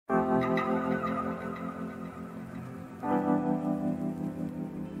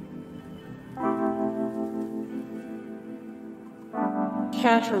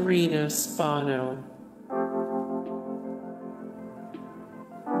Caterina Spano,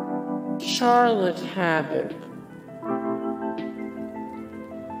 Charlotte Habib,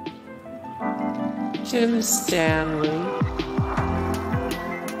 Tim Stanley,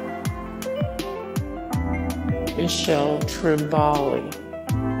 Michelle Trimbali,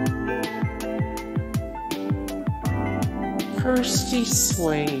 Kirsty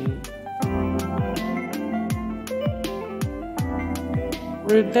Swain,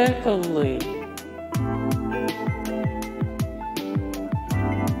 Rebecca Lee,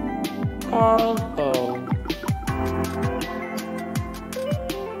 Carl Bow,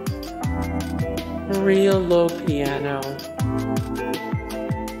 Maria Lopiano,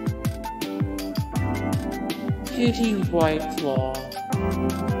 Kitty Whitelaw,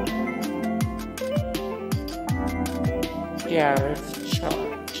 Gareth Chart,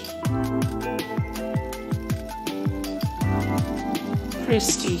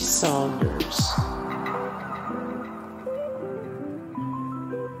 Christy Saunders,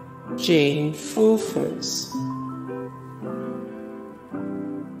 Jane Fufas,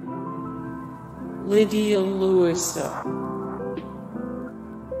 Lydia Lewisa,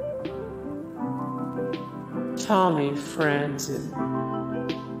 Tommy Franzen,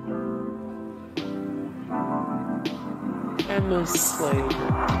 Emma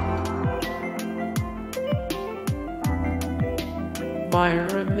Slater,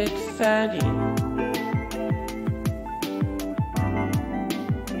 Myra McFadden,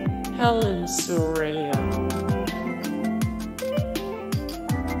 Helen Soraya,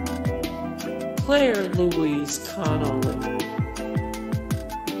 Claire Louise Connolly,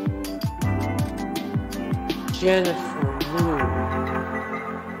 Jennifer Liu,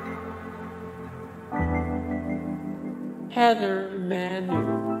 Heather Manu,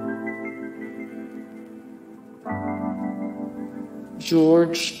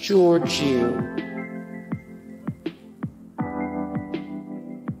 George Georgiou,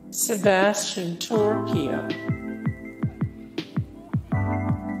 Sebastian Torquia,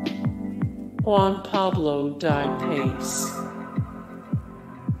 Juan Pablo Di-Pace,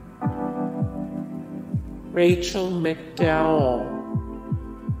 Rachel McDowell,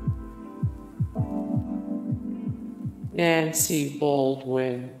 Nancy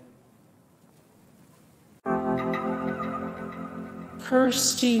Baldwin,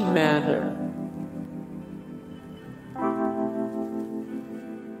 Kirsty Mather,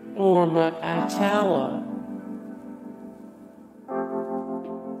 Norma Atala,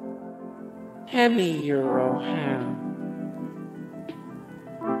 Hemi Euroham,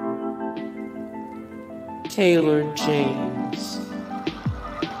 Taylor James,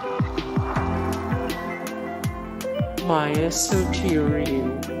 Maya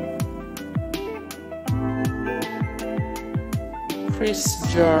Sotiriou, Chris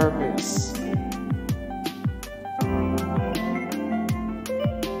Jarvis,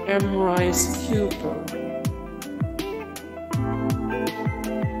 M. Rice Cooper,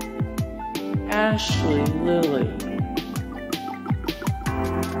 Ashley Lilly,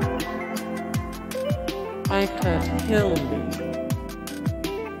 Ikat Hilby,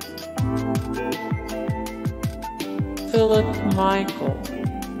 Philip Michael,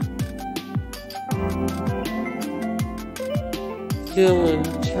 Dylan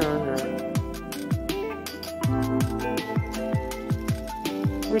Turner,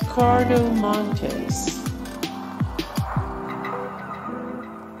 Ricardo Montes,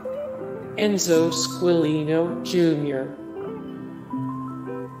 Enzo Squilino Jr.,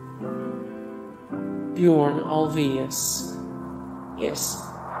 Bjorn Ulvaeus, yes,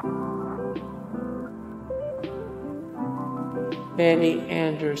 Benny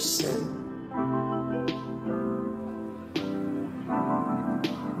Anderson,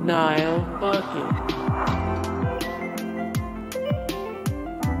 Niall Bucky,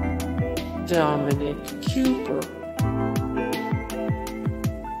 Dominic Cooper,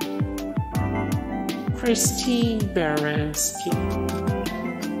 Christine Baranski,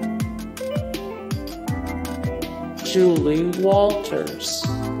 Julie Walters,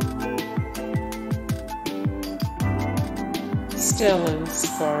 Stellan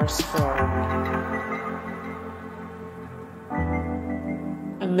Skarsgård,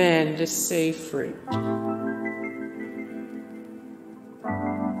 Amanda Seyfried,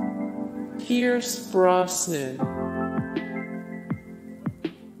 Pierce Brosnan,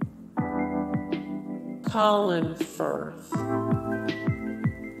 Colin Firth,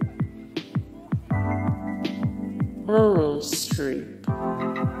 Meryl Streep,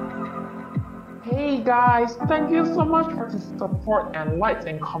 Hey guys, thank you so much for the support and likes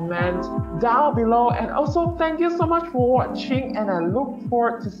and comments down below, and also thank you so much for watching, and I look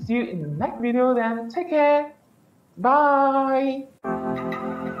forward to see you in the next video. Then take care. Bye.